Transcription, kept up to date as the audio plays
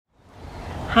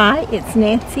Hi, it's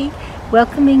Nancy,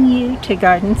 welcoming you to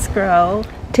Garden Scroll.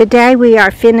 Today we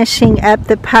are finishing up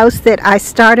the post that I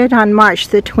started on March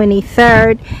the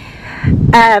 23rd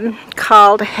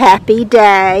called Happy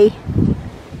Day.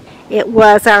 It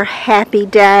was our happy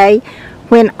day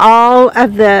when all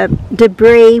of the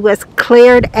debris was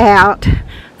cleared out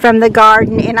from the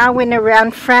garden, and I went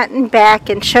around front and back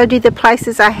and showed you the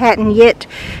places I hadn't yet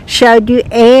showed you,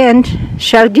 and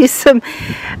showed you some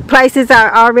places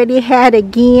I already had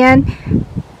again,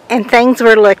 and things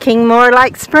were looking more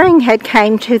like spring had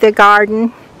came to the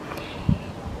garden.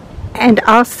 And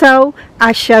also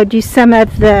I showed you some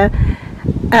of the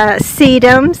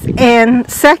sedums and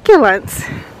succulents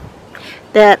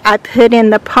that I put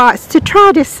in the pots to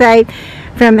try to save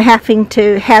from having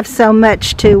to have so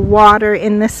much to water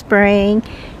in the spring.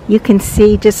 You can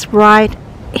see just right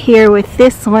here with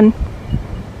this one,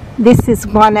 this is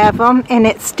one of them, and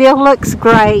it still looks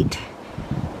great.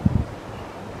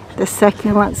 The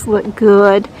succulents look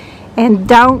good and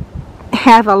don't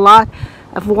have a lot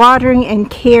of watering and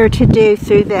care to do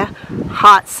through the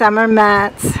hot summer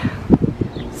months.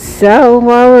 So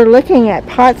while we're looking at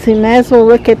pots, we may as well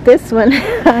look at this one.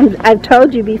 I've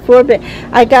told you before, but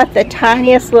I got the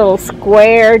tiniest little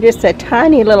square, just a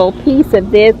tiny little piece of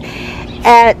this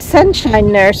at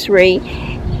Sunshine Nursery,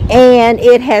 and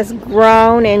it has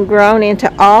grown and grown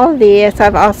into all this.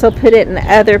 I've also put it in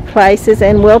other places,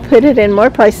 and we'll put it in more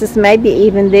places, maybe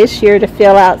even this year, to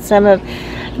fill out some of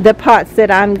the pots that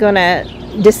I'm going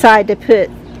to decide to put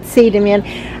sedum in.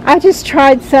 I just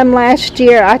tried some last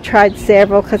year. I tried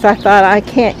several because I thought I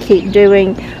can't keep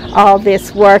doing all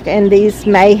this work, and these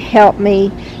may help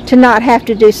me to not have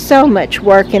to do so much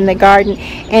work in the garden,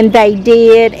 and they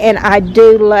did, and I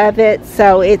do love it.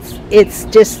 So it's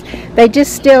just, they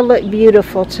just still look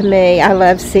beautiful to me. I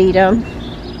love sedum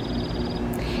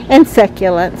and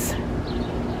succulents.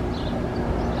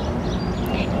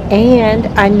 And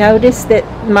I noticed that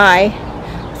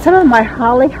some of my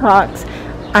hollyhocks,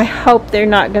 I hope they're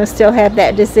not going to still have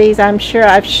that disease. I'm sure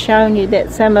I've shown you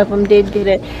that some of them did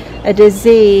get a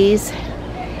disease.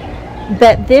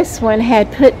 But this one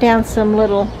had put down some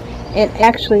little, and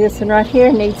actually this one right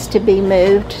here needs to be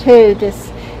moved too.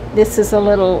 This is a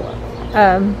little,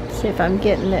 see if I'm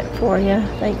getting it for you.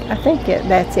 I think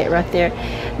that's it right there.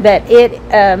 But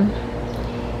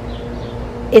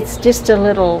it's just a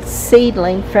little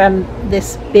seedling from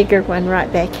this bigger one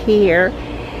right back here.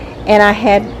 And I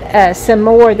had some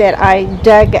more that I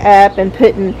dug up and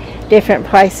put in different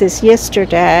places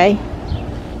yesterday.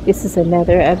 This is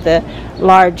another of the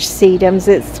large sedums.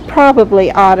 It's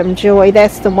probably Autumn Joy.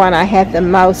 That's the one I have the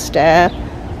most of.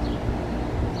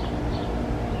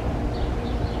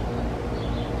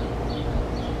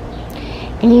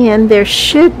 And there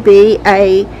should be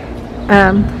a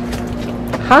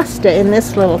hosta in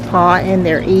this little pot, and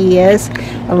there is,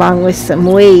 along with some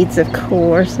weeds, of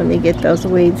course. Let me get those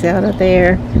weeds out of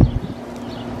there.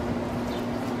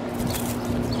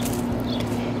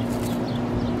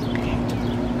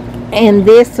 And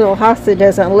this little hosta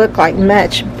doesn't look like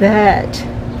much, but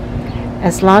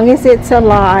as long as it's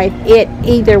alive, it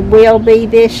either will be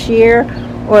this year,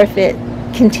 or if it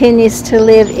continues to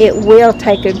live, it will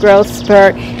take a growth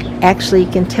spurt. Actually,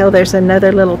 you can tell there's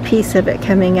another little piece of it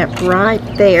coming up right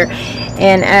there,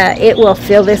 and it will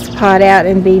fill this pot out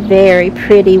and be very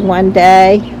pretty one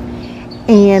day.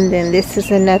 And then this is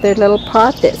another little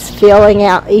pot that's filling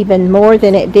out even more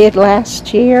than it did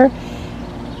last year.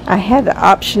 I have the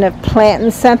option of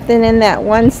planting something in that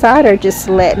one side, or just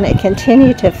letting it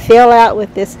continue to fill out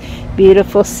with this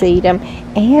beautiful sedum.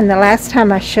 And the last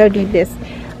time I showed you this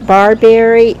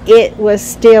barberry, it was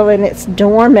still in its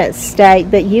dormant state,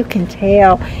 but you can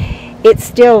tell it's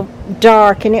still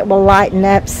dark and it will lighten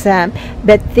up some,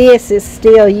 but this is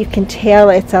still, you can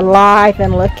tell it's alive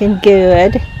and looking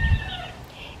good.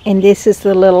 And this is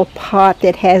the little pot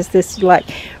that has this like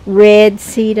red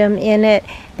sedum in it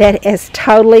that is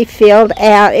totally filled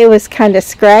out. It was kind of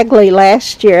scraggly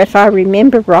last year, if I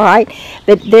remember right,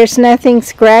 but there's nothing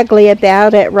scraggly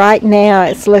about it right now.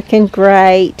 It's looking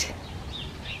great.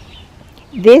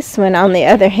 This one, on the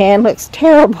other hand, looks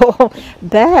terrible,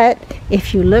 but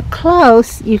if you look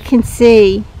close, you can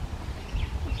see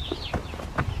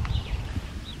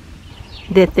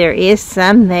that there is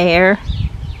some there.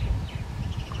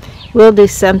 We'll do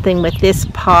something with this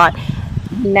pot.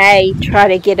 May try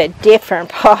to get a different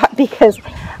pot, because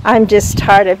I'm just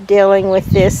tired of dealing with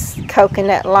this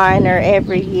coconut liner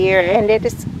every year, and it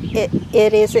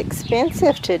is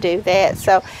expensive to do that.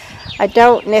 So I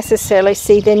don't necessarily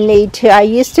see the need to. I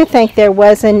used to think there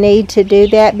was a need to do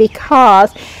that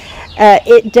because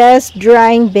it does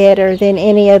drain better than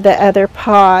any of the other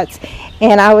pots,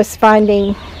 and I was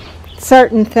finding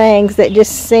certain things that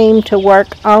just seem to work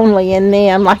only in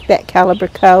them, like that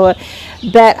calibrachoa,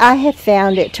 but I have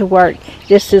found it to work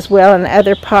just as well in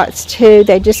other pots too.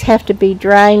 They just have to be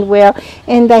drained well,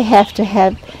 and they have to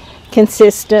have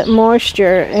consistent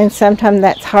moisture, and sometimes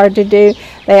that's hard to do.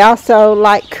 They also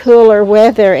like cooler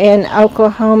weather. In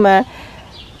Oklahoma,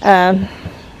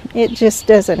 it just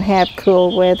doesn't have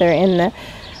cool weather in the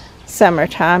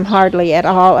summertime, hardly at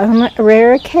all. On a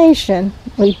rare occasion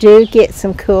we do get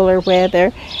some cooler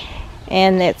weather,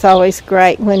 and it's always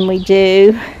great when we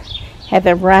do have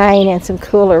a rain and some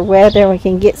cooler weather. We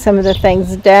can get some of the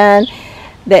things done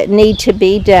that need to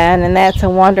be done, and that's a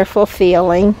wonderful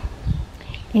feeling.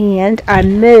 And I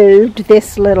moved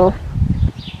this little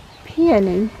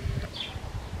peony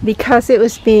because it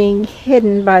was being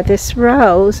hidden by this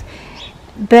rose,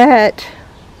 but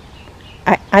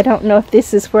I don't know if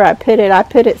this is where I put it. I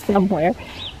put it somewhere.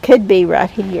 Could be right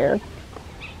here.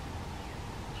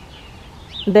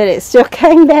 But it still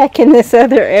came back in this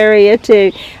other area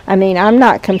too. I mean, I'm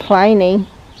not complaining.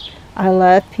 I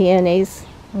love peonies.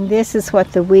 And this is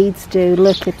what the weeds do.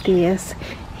 Look at this.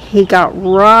 He got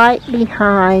right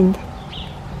behind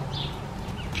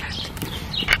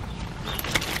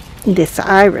this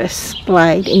iris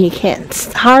blade, and you can't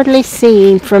hardly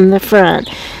see him from the front.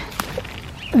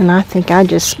 And I think I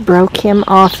just broke him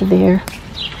off there.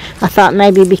 I thought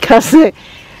maybe because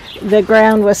the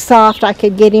ground was soft I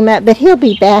could get him up, but he'll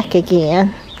be back again.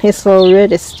 His little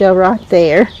root is still right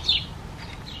there.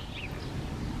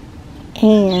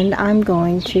 And I'm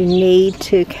going to need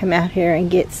to come out here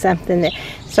and get something that,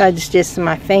 so I just used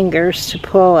my fingers to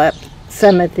pull up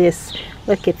some of this.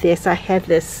 Look at this. I have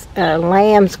this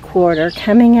lamb's quarter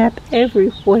coming up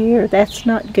everywhere. That's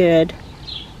not good.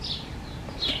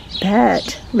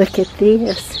 But look at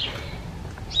this.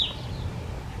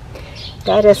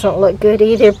 That doesn't look good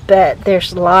either, but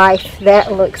there's life.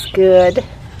 That looks good.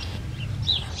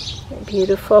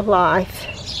 Beautiful life.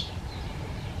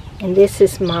 And this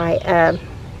is my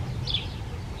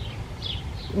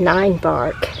 9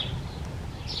 bark.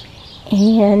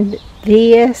 And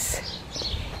this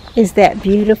is that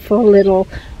beautiful little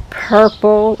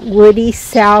purple woody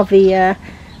salvia.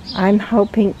 I'm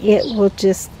hoping it will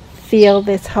just fill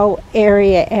this whole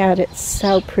area out. It's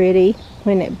so pretty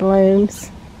when it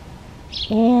blooms.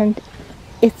 And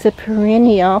it's a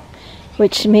perennial,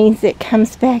 which means it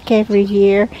comes back every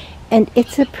year. And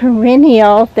it's a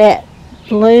perennial that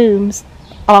blooms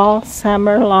all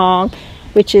summer long,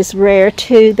 which is rare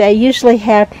too. They usually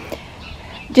have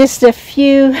just a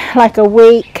few, like a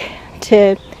week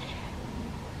to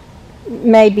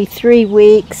maybe 3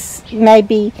 weeks,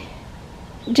 maybe.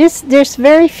 Just, there's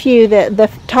very few that the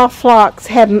tall phlox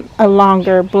have a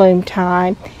longer bloom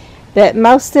time. But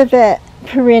most of the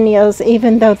perennials,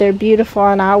 even though they're beautiful,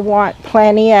 and I want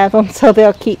plenty of them so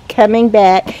they'll keep coming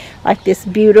back, like this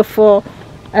beautiful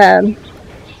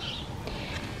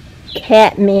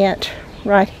catmint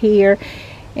right here,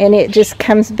 and it just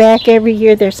comes back every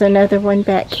year. There's another one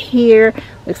back here,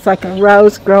 looks like a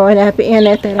rose growing up in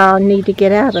it that I'll need to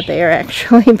get out of there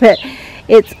actually. But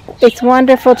it's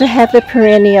wonderful to have the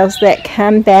perennials that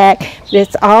come back.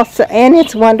 It's also, and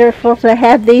it's wonderful to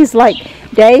have these like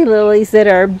daylilies that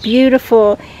are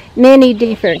beautiful, many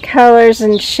different colors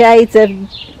and shades of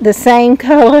the same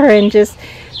color, and just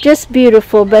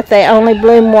beautiful. But they only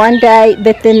bloom one day,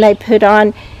 but then they put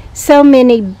on so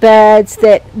many buds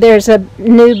that there's a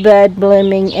new bud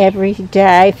blooming every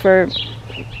day for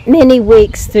many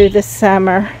weeks through the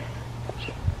summer.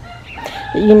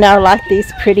 You know, like these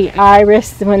pretty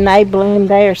iris, when they bloom,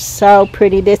 they are so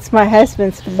pretty. That's my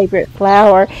husband's favorite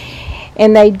flower,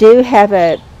 and they do have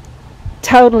a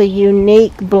totally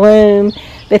unique bloom.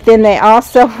 But then they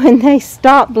also, when they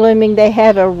stop blooming, they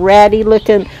have a ratty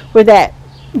looking, where that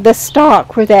the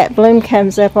stalk where that bloom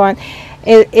comes up on,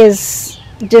 it is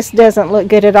just doesn't look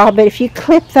good at all. But if you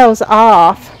clip those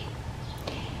off,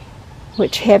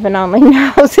 which heaven only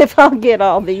knows if I'll get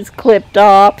all these clipped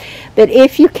off, but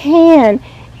if you can,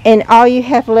 and all you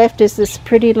have left is this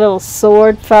pretty little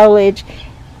sword foliage,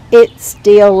 it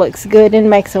still looks good and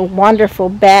makes a wonderful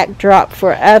backdrop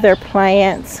for other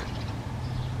plants.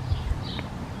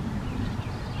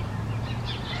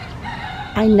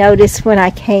 I noticed when I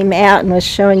came out and was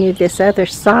showing you this other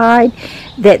side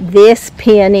that this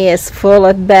peony is full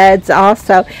of buds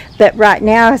also. But right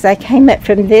now, as I came up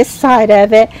from this side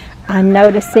of it, I'm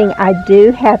noticing I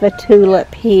do have a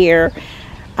tulip here.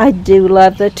 I do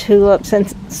love the tulips,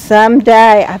 and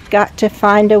someday I've got to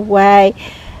find a way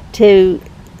to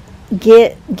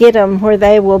get them where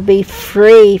they will be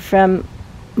free from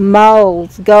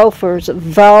moles, gophers,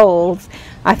 voles,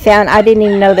 I didn't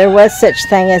even know there was such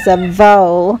thing as a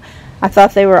vole. I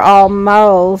thought they were all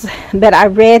moles, but I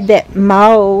read that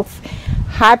moles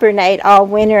hibernate all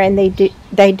winter and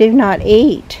they do not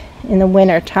eat in the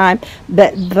winter time.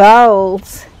 But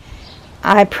voles,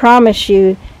 I promise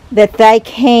you that they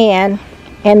can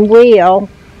and will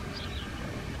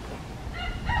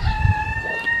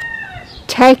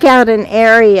take out an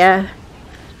area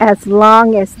as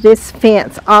long as this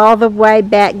fence all the way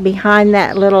back behind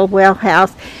that little well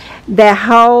house. The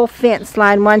whole fence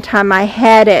line, one time I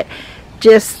had it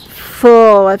just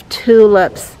full of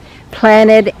tulips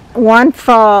planted one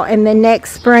fall, and the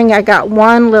next spring I got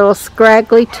one little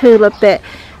scraggly tulip that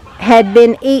had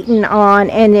been eaten on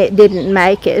and it didn't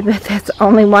make it, but that's the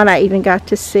only one I even got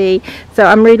to see. So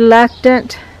I'm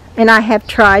reluctant, and I have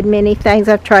tried many things.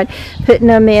 I've tried putting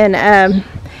them in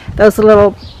those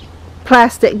little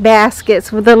plastic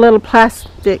baskets. With the little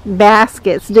plastic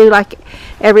baskets do like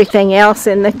everything else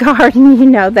in the garden, you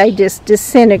know, they just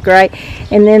disintegrate,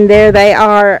 and then there they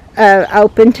are,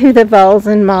 open to the voles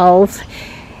and moles.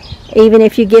 Even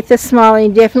if you get the small,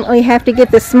 you definitely have to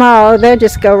get the small, they'll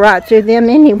just go right through them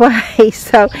anyway.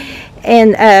 So,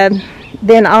 and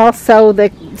then also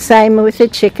the same with the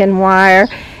chicken wire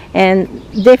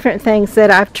and different things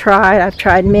that I've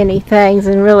tried many things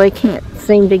and really can't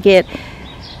seem to get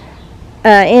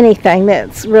anything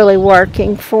that's really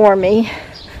working for me.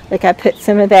 Like I put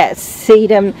some of that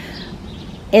sedum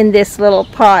in this little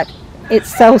pot.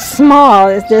 It's so small,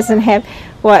 it doesn't have,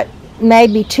 what,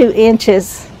 maybe 2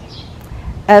 inches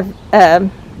of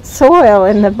soil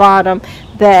in the bottom,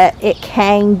 that it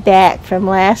came back from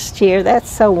last year. That's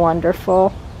so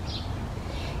wonderful.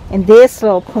 And this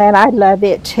little plant, I love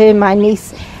it too. My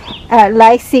niece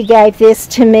Lacey gave this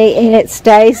to me, and it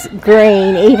stays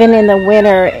green even in the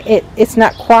winter. It's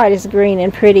not quite as green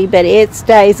and pretty, but it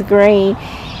stays green,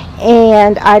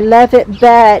 and I love it.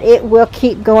 But it will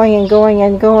keep going and going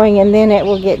and going, and then it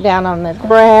will get down on the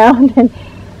ground and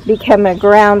become a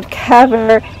ground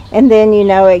cover, and then, you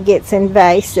know, it gets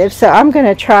invasive. So I'm going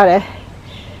to try to,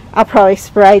 I'll probably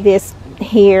spray this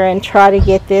here and try to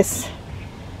get this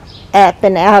up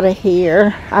and out of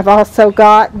here. I've also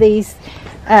got these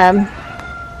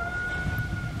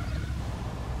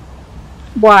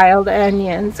wild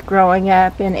onions growing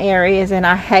up in areas, and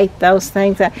I hate those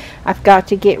things. I've got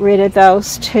to get rid of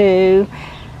those too.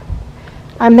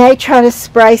 I may try to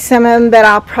spray some of them, but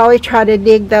I'll probably try to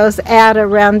dig those out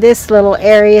around this little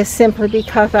area, simply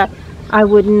because I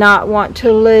would not want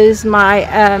to lose my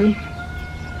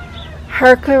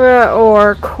Hercera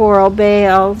or coral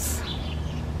bells.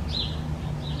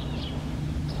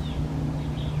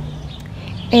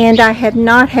 And I have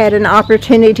not had an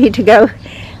opportunity to go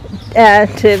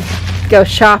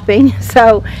shopping,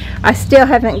 so I still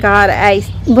haven't got a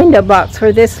window box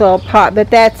for this little pot,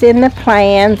 but that's in the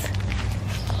plans.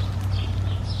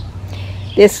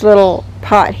 This little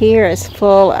pot here is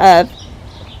full of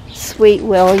Sweet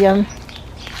William,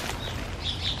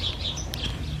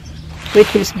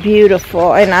 which is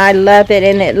beautiful, and I love it,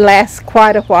 and it lasts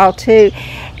quite a while too.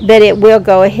 But it will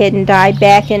go ahead and die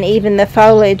back, and even the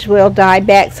foliage will die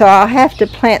back. So I'll have to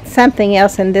plant something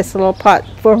else in this little pot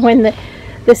for when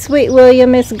the Sweet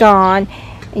William is gone.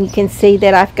 And you can see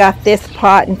that I've got this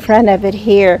pot in front of it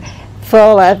here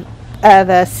full of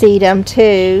a sedum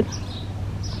too.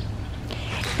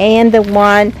 And the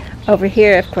one over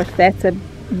here, of course, that's a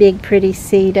big pretty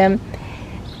sedum.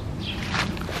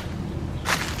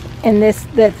 And this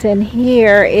that's in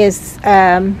here is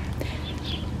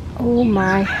oh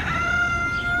my,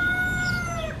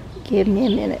 give me a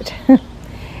minute.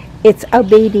 It's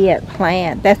obedient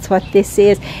plant. That's what this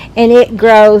is. And it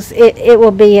grows, it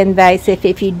will be invasive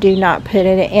if you do not put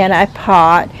it in a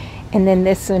pot. And then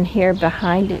this one here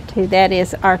behind it too, that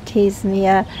is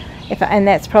Artemisia. And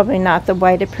that's probably not the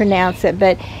way to pronounce it,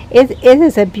 but it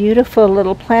is a beautiful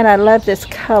little plant. I love this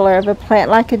color of a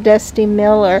plant, like a Dusty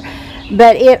Miller.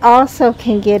 But it also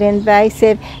can get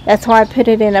invasive. That's why I put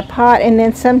it in a pot, and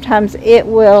then sometimes it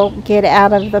will get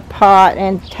out of the pot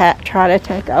and try to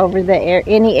take over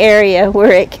any area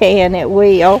where it can. It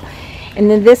will. And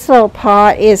then this little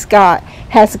pot has got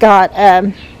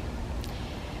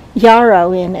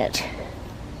yarrow in it.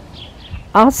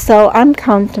 Also, I'm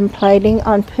contemplating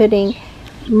on putting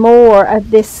more of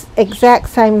this exact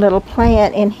same little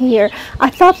plant in here.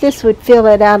 I thought this would fill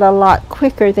it out a lot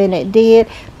quicker than it did,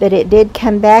 but it did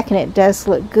come back, and it does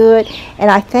look good. And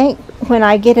I think when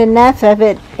I get enough of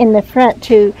it in the front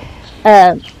to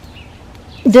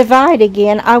divide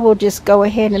again, I will just go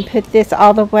ahead and put this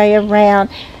all the way around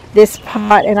this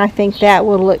pot, and I think that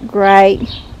will look great.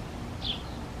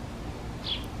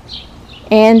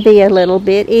 and be a little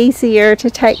bit easier to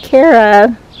take care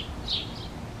of.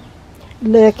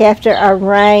 Look, after our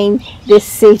rain, this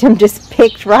sedum just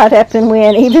picked right up and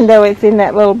went, even though it's in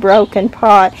that little broken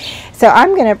pot. So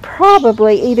I'm going to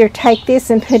probably either take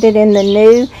this and put it in the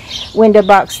new window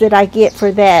box that I get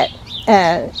for that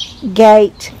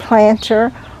gate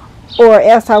planter, or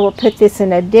else I will put this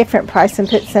in a different place and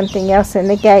put something else in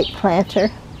the gate planter.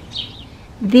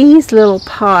 These little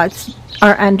pots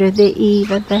are under the eave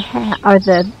of the house, or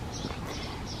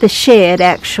the shed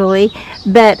actually,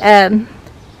 but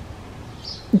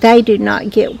they do not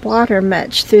get water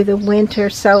much through the winter,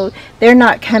 so they're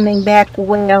not coming back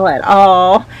well at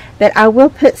all. But I will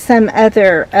put some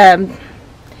other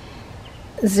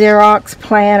Xerox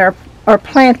plant or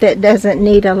plant that doesn't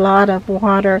need a lot of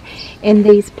water in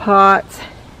these pots.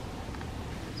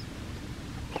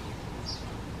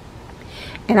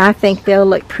 And I think they'll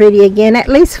look pretty again, at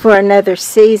least for another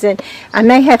season. I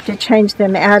may have to change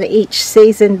them out each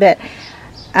season, but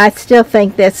I still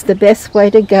think that's the best way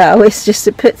to go, is just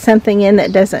to put something in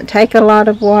that doesn't take a lot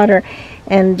of water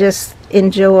and just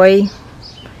enjoy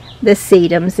the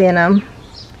sedums in them.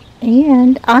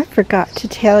 And I forgot to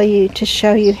tell you, to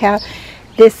show you how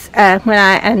this, when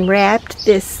I unwrapped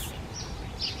this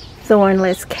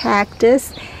thornless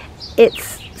cactus,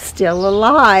 it's still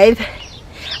alive.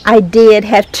 I did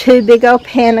have two big old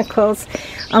panicles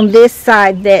on this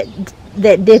side that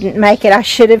didn't make it. I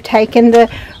should have taken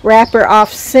the wrapper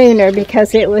off sooner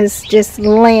because it was just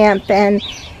limp and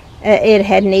it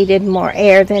had needed more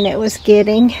air than it was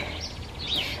getting.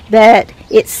 But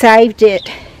it saved it,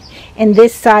 and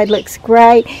this side looks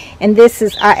great. And this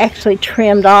is, I actually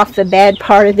trimmed off the bad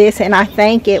part of this, and I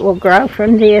think it will grow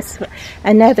from this.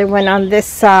 Another one on this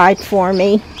side for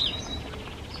me.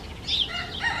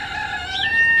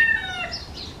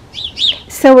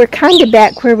 So we're kind of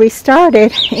back where we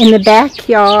started, in the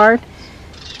backyard.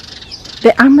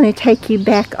 But I'm going to take you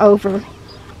back over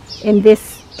in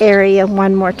this area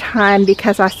one more time,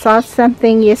 because I saw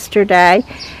something yesterday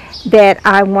that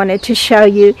I wanted to show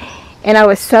you, and I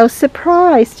was so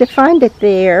surprised to find it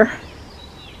there.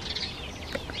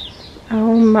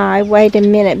 Oh my, wait a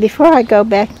minute. Before I go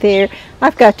back there,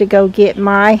 I've got to go get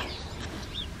my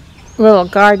little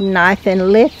garden knife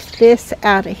and lift this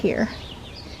out of here.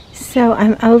 So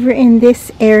I'm over in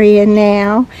this area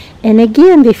now, and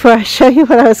again, before I show you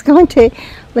what I was going to,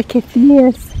 look at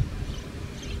this.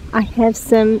 I have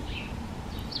some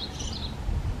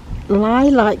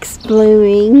lilacs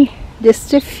blooming,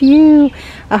 just a few.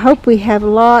 I hope we have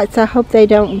lots. I hope they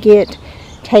don't get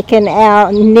taken out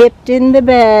and nipped in the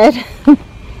bud.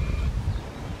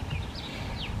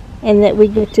 And that we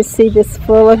get to see this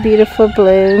full of beautiful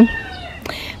bloom.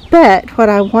 But what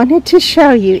I wanted to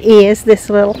show you is this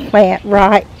little plant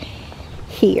right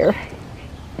here.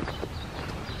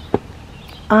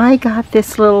 I got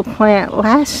this little plant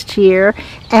last year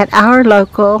at our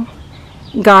local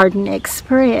Garden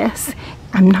Express.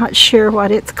 I'm not sure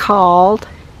what it's called.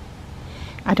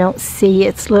 I don't see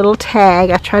its little tag.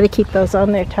 I try to keep those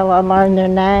on there till I learn their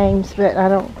names, but I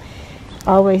don't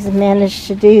always manage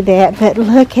to do that. But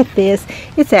look at this.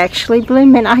 It's actually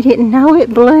blooming. I didn't know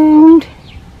it bloomed.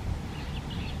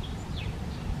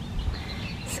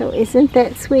 So isn't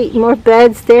that sweet? More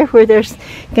buds there where there's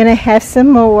going to have some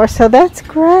more. So that's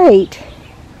great.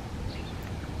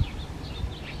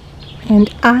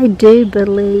 And I do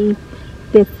believe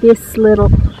that this little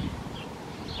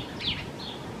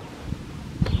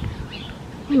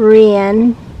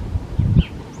wren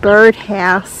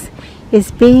birdhouse is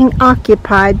being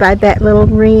occupied by that little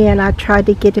wren I tried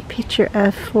to get a picture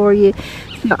of for you.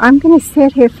 So I'm going to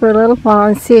sit here for a little while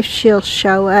and see if she'll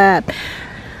show up.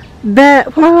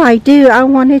 But while I do, I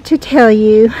wanted to tell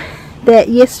you that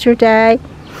yesterday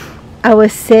I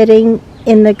was sitting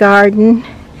in the garden.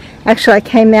 Actually, I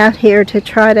came out here to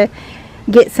try to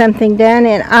get something done,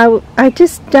 and I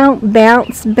just don't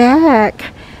bounce back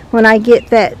when I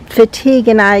get that fatigue.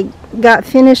 And I got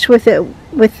finished with it,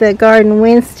 with the garden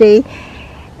Wednesday,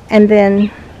 and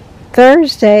then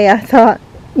Thursday I thought,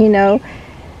 you know,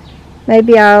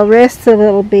 maybe I'll rest a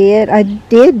little bit. I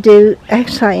did do,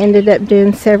 actually I ended up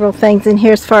doing several things in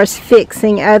here as far as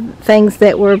fixing things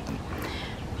that were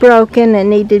broken and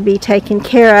needed to be taken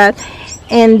care of.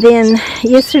 And then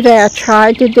yesterday I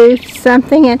tried to do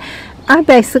something, and I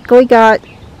basically got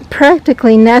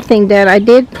practically nothing done. I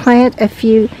did plant a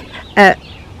few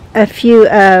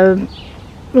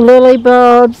lily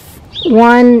bulbs,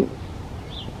 one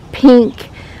pink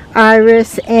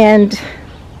iris, and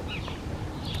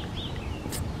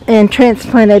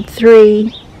transplanted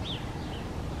 3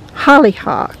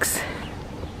 hollyhocks.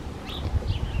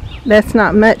 That's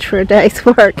not much for a day's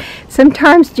work.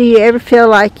 Sometimes do you ever feel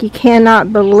like you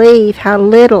cannot believe how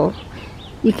little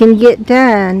you can get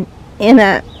done in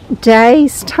a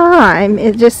day's time?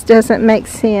 It just doesn't make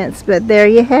sense, but there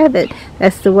you have it.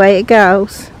 That's the way it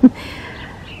goes.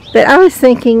 But I was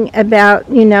thinking about,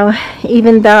 you know,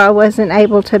 even though I wasn't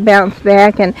able to bounce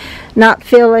back and not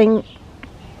feeling,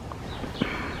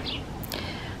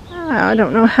 I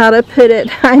don't know how to put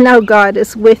it. I know God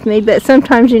is with me, but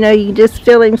sometimes, you know, you just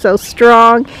feel Him so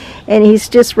strong, and He's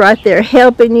just right there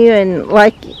helping you, and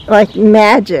like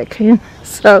magic,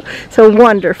 so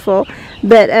wonderful.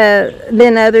 But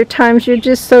then other times you're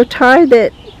just so tired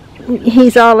that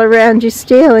He's all around you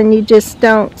still, and you just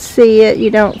don't see it, you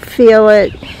don't feel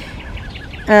it.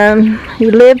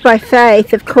 You live by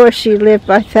faith. Of course you live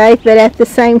by faith, but at the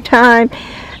same time,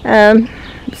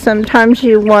 sometimes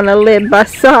you want to live by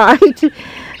sight.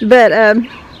 But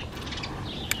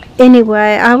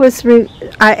anyway,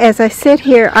 as I sit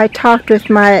here, I talked with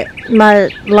my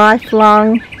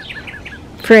lifelong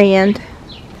friend.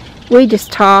 We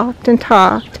just talked and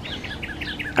talked.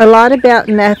 A lot about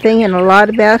nothing, and a lot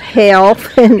about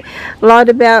health, and a lot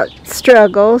about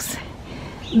struggles.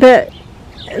 But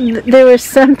there was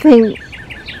something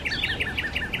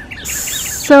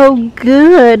so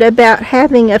good about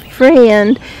having a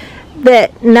friend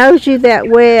that knows you that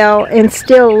well and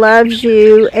still loves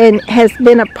you and has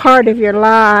been a part of your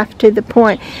life to the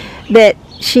point that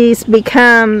she's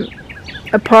become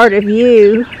a part of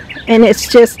you. And it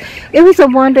was a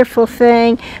wonderful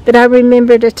thing. But I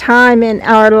remembered a time in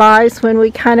our lives when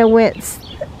we kind of went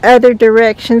other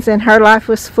directions, and her life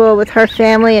was full with her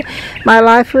family, and my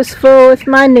life was full with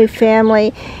my new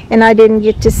family, and I didn't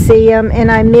get to see them,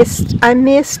 and I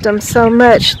missed them so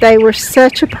much. They were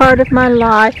such a part of my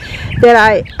life that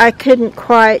I couldn't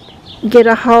quite get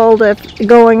a hold of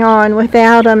going on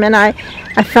without them. And I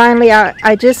finally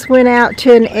just went out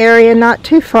to an area not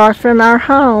too far from our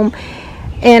home,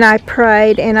 and I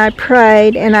prayed and I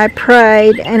prayed and I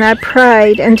prayed and I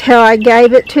prayed until I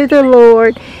gave it to the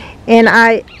Lord. And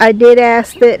I did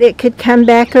ask that it could come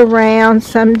back around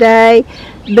someday,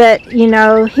 but, you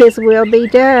know, His will be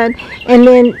done. And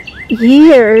then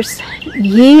years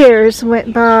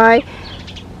went by.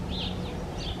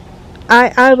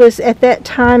 I was, at that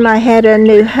time, I had a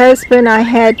new husband. I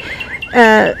had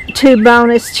 2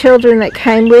 bonus children that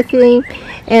came with him,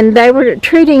 and they were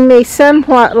treating me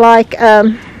somewhat like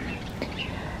the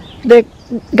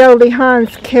Goldie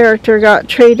Hawn's character got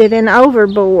treated in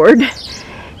Overboard.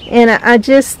 And I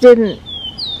just didn't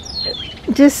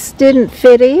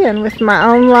fit in with my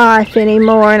own life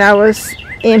anymore, and I was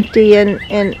empty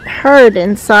and hurt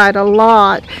inside a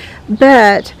lot.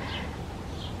 But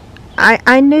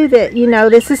I knew that, you know,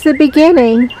 this is the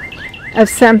beginning of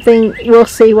something. We'll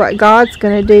see what God's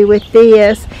going to do with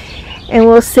this, and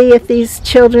we'll see if these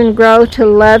children grow to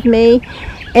love me.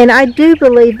 And I do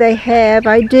believe they have.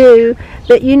 I do.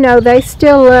 But, you know, they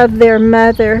still love their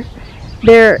mother,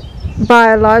 their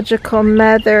biological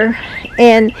mother,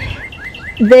 and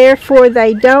therefore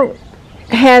they don't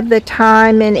have the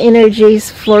time and energies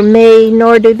for me,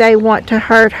 nor do they want to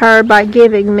hurt her by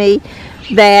giving me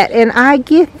that. And I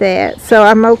get that, so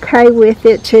I'm okay with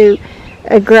it to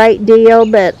a great deal.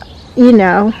 But, you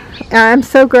know, I'm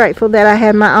so grateful that I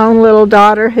have my own little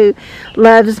daughter who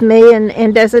loves me and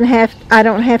I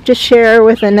don't have to share her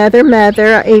with another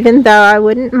mother, even though I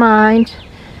wouldn't mind,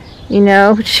 you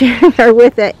know, sharing her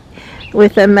with a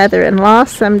mother-in-law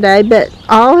someday. But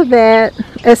all of that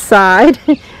aside,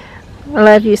 I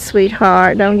love you,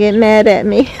 sweetheart. Don't get mad at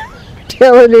me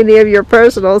telling any of your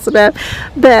personal stuff.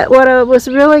 But what I was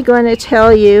really going to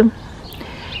tell you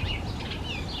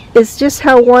is just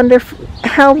how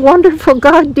wonderful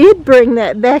God did bring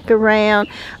that back around.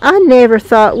 I never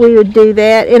thought we would do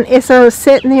that. And as I was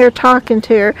sitting there talking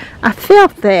to her, I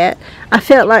felt that. I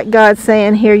felt like God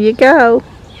saying, here you go.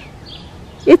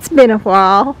 It's been a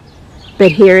while,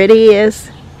 but here it is.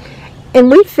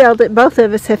 And we felt it, both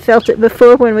of us have felt it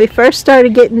before, when we first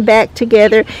started getting back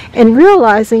together and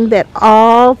realizing that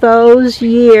all those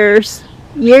years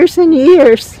and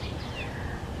years,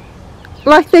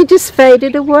 like they just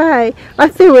faded away.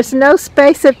 Like there was no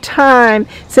space of time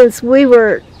since we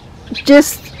were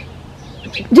just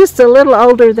a little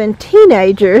older than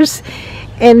teenagers.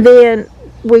 And then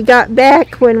we got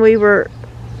back when we were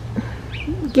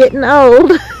getting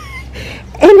old.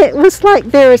 And it was like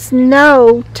there was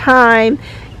no time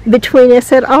between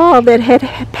us at all that had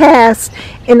passed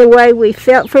in the way we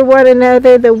felt for one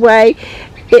another, the way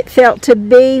it felt to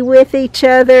be with each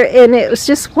other. And it was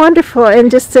just wonderful. And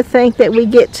just to think that we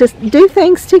get to do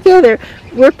things together.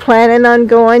 We're planning on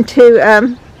going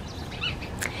to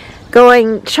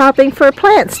going shopping for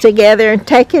plants together and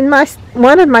taking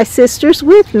one of my sisters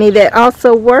with me that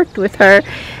also worked with her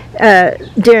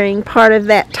during part of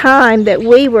that time that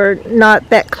we were not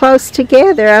that close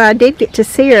together. And I did get to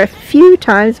see her a few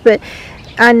times, but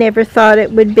I never thought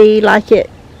it would be like it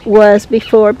was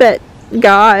before. But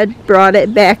God brought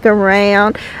it back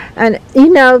around. And you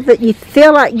know that you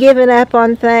feel like giving up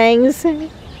on things,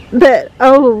 but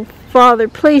oh Father,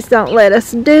 please don't let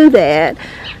us do that.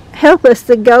 Help us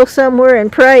to go somewhere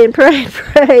and pray and pray and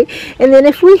pray. And then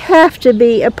if we have to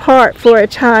be apart for a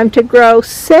time to grow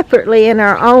separately in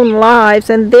our own lives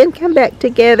and then come back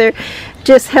together,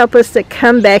 just help us to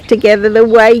come back together the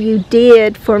way you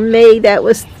did for me. That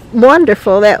was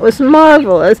wonderful. That was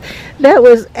marvelous. That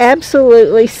was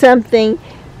absolutely something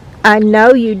I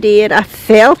know you did. I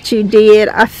felt you did.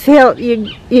 I felt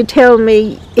you tell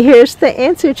me, here's the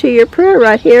answer to your prayer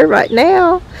right here, right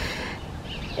now.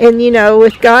 And you know,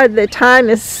 with God, the time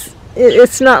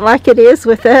it's not like it is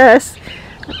with us.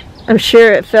 I'm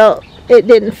sure it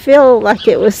didn't feel like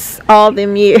it was all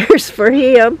them years for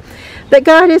him. But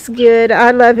God is good.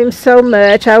 I love him so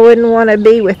much. I wouldn't want to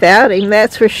be without him,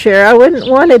 that's for sure. I wouldn't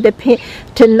want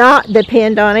to not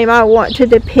depend on him. I want to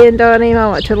depend on him. I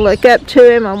want to look up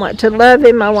to him. I want to love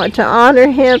him. I want to honor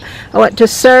him. I want to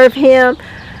serve him.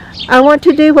 I want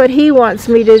to do what he wants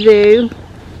me to do,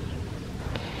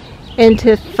 and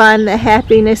to find the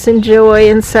happiness and joy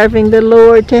in serving the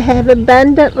Lord, to have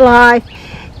abundant life,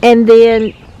 and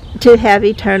then to have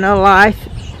eternal life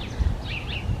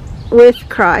with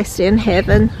Christ in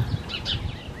heaven.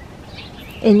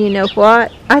 And you know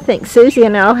what? I think Susie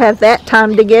and I'll have that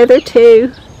time together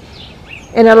too.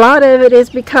 And a lot of it is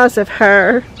because of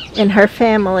her and her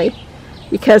family,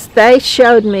 because they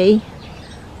showed me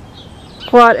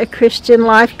what a Christian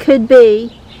life could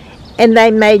be, and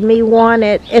they made me want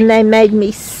it, and they made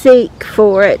me seek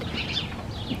for it.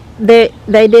 They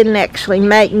didn't actually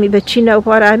make me, but you know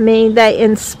what I mean. They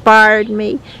inspired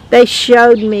me. They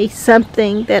showed me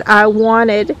something that I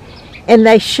wanted, and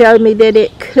they showed me that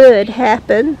it could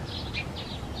happen.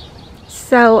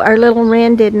 So our little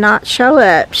Wren did not show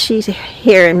up. She's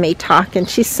hearing me talking.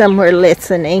 She's somewhere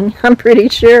listening. I'm pretty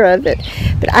sure of it.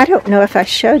 But I don't know if I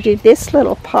showed you this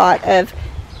little pot of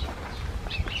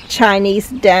Chinese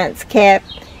dunce cap.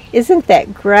 Isn't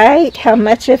that great how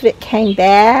much of it came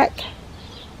back?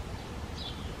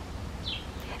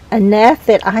 Enough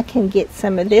that I can get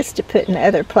some of this to put in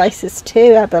other places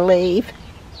too, I believe.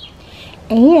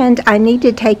 And I need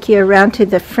to take you around to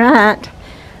the front,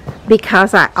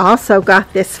 because I also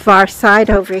got this far side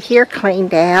over here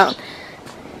cleaned out.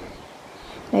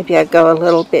 Maybe I'll go a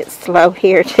little bit slow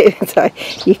here too, so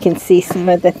you can see some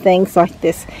of the things like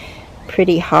this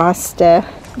pretty hosta.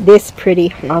 This pretty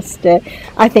hosta.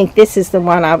 I think this is the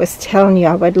one I was telling you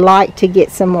I would like to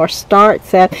get some more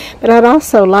starts at, but I'd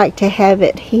also like to have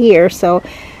it here, so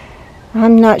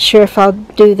I'm not sure if I'll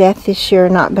do that this year or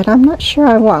not, but I'm not sure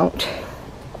I won't.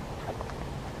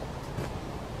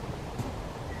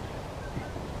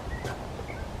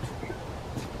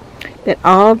 But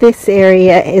all this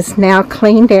area is now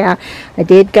cleaned out. I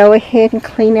did go ahead and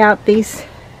clean out these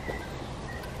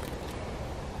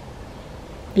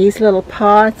little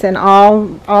pots and all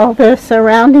the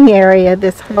surrounding area,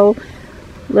 this whole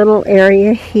little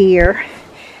area here.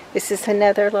 This is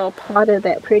another little pot of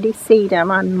that pretty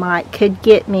sedum. I could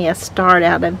get me a start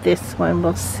out of this one.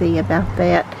 We'll see about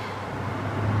that.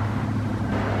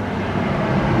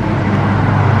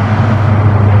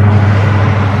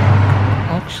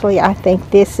 Actually, I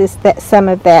think this is some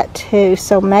of that too.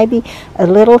 So maybe a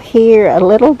little here, a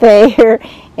little there,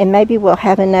 and maybe we'll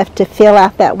have enough to fill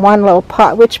out that one little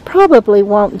pot, which probably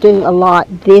won't do a lot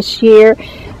this year,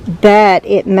 but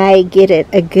it may get it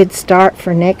a good start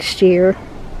for next year.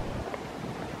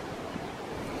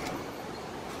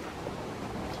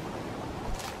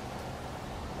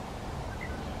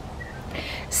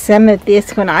 Some of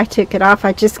this, when I took it off,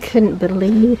 I just couldn't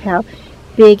believe how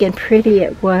big and pretty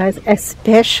it was.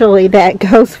 Especially that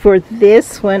goes for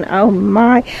this one. Oh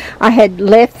my, I had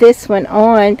left this one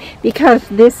on because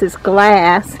this is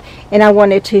glass and I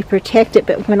wanted to protect it,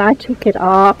 but when I took it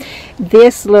off,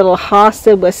 this little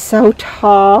hosta was so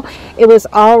tall. It was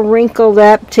all wrinkled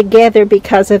up together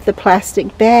because of the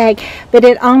plastic bag, but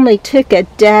it only took a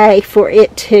day for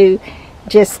it to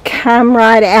just come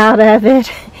right out of it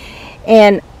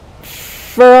and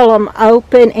furl them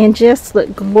open and just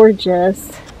look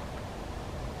gorgeous.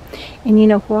 And you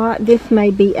know what, this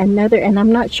may be another, and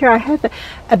I'm not sure, I have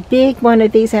a big one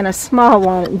of these and a small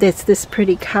one that's this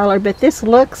pretty color, but this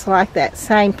looks like that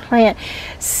same plant.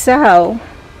 So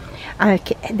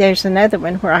there's another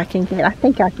one where I think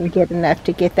I can get enough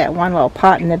to get that one little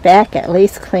pot in the back at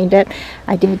least cleaned up.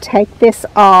 I did take this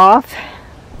off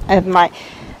of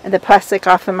the plastic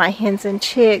off of my hens and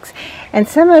chicks, and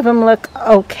some of them look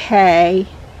okay,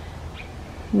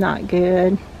 not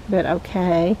good, but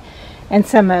okay, and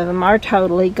some of them are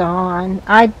totally gone.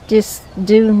 I just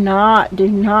do not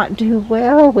do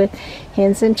well with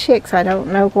hens and chicks. I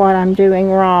don't know what I'm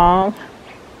doing wrong,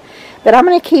 but I'm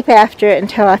going to keep after it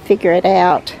until I figure it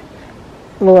out,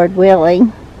 Lord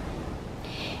willing.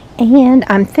 And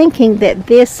I'm thinking that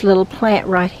this little plant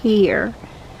right here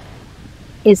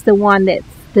is the one that's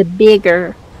the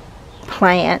bigger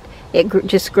plant. It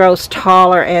just grows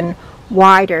taller and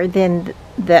wider than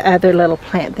the other little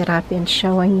plant that I've been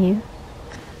showing you.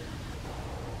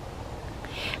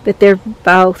 But they're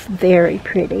both very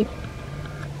pretty.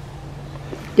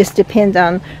 Just depends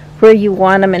on where you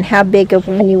want them and how big of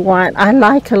one you want. I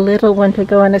like a little one to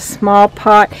go in a small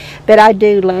pot, but I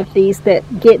do love these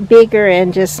that get bigger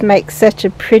and just make such a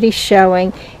pretty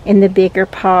showing in the bigger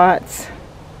pots.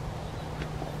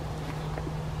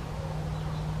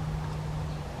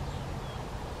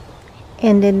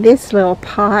 And in this little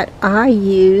pot, I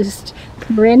used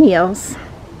perennials.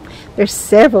 There's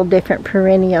several different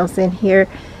perennials in here.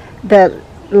 The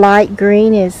light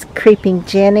green is Creeping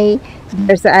Jenny.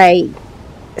 There's a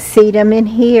sedum in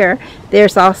here.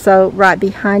 There's also, right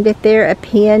behind it there, a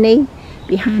peony.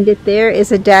 Behind it there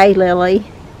is a daylily.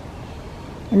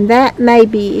 And that may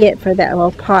be it for that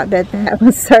little pot, but that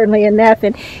was certainly enough.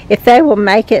 And if they will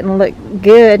make it and look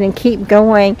good and keep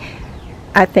going,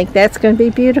 I think that's going to be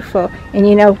beautiful. And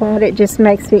you know what? It just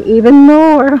makes me even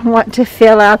more want to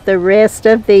fill out the rest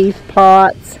of these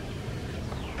pots.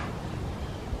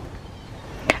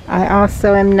 I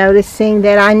also am noticing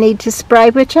that I need to spray,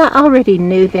 which I already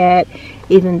knew that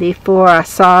even before I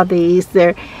saw these.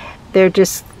 They're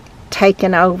just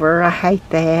taken over. I hate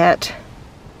that.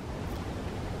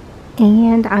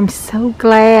 And I'm so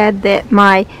glad that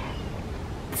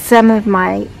some of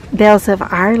my Bells of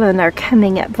Ireland are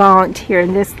coming up volunteer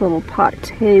in this little pot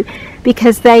too,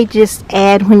 because they just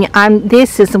add,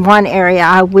 this is one area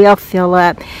I will fill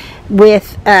up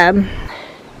with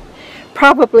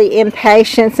probably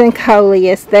Impatiens and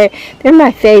Coleus. They're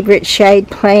my favorite shade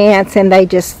plants, and they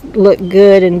just look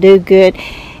good and do good.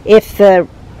 If the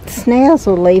snails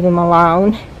will leave them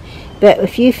alone, but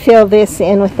if you fill this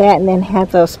in with that and then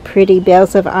have those pretty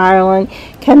Bells of Ireland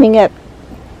coming up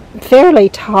fairly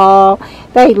tall,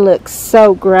 they look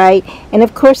so great. And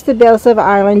of course the Bells of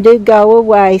Ireland do go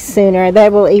away sooner. They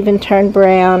will even turn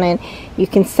brown, and you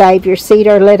can save your seed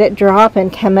or let it drop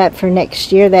and come up for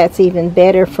next year. That's even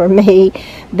better for me.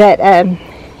 But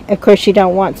of course you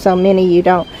don't want so many, you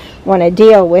don't want to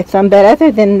deal with them. But other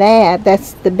than that,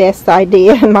 that's the best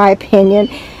idea in my opinion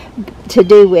to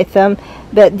do with them.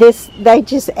 But they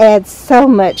just add so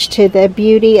much to the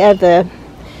beauty of the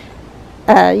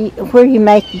where you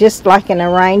make just like an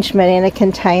arrangement in a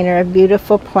container of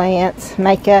beautiful plants.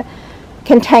 Make a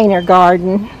container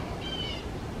garden.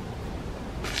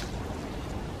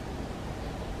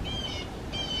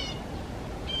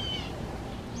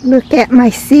 Look at my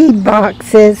seed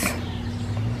boxes.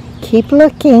 Keep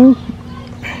looking.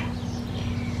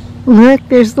 Look,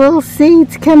 there's little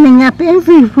seeds coming up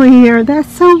everywhere.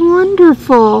 That's so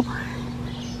wonderful.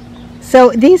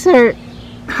 So these are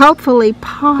hopefully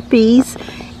poppies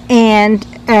and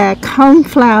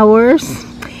coneflowers,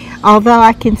 although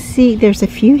I can see there's a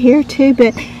few here too,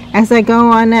 but as I go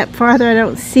on up farther I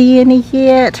don't see any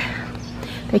yet.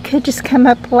 They could just come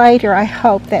up later. I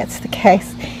hope that's the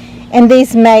case. And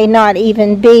these may not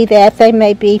even be that. They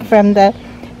may be from the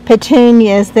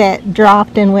petunias that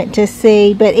dropped and went to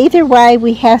seed, but either way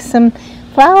we have some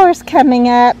flowers coming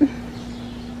up.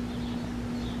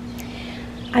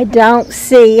 I don't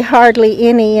see hardly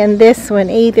any in this one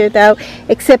either though,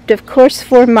 except of course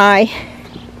for my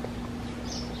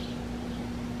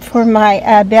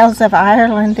Bells of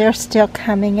Ireland. They're still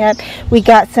coming up. We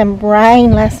got some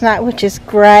rain last night, which is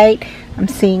great. I'm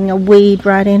seeing a weed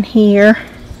right in here.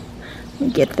 Let me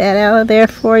get that out of there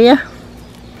for you,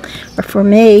 or for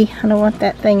me. I don't want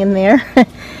that thing in there.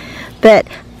 But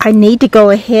I need to go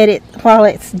ahead while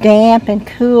it's damp and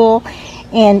cool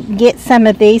and get some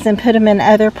of these and put them in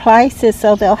other places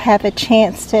so they'll have a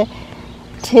chance to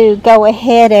go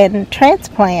ahead and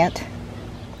transplant.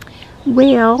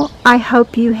 Well, I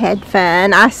hope you had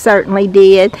fun. I certainly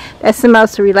did. That's the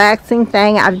most relaxing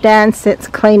thing I've done since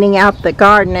cleaning out the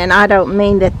garden, and I don't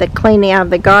mean that the cleaning out of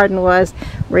the garden was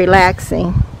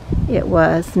relaxing. It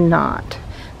was not.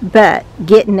 But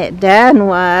getting it done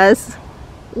was.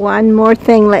 One more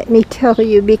thing, let me tell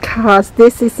you, because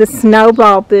this is a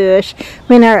snowball bush.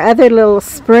 When our other little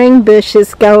spring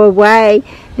bushes go away,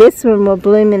 this one will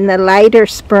bloom in the later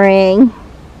spring.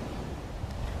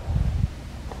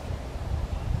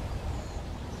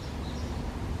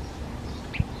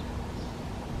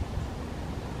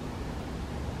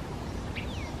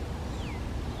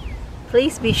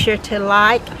 Please be sure to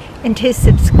like and to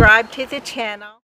subscribe to the channel.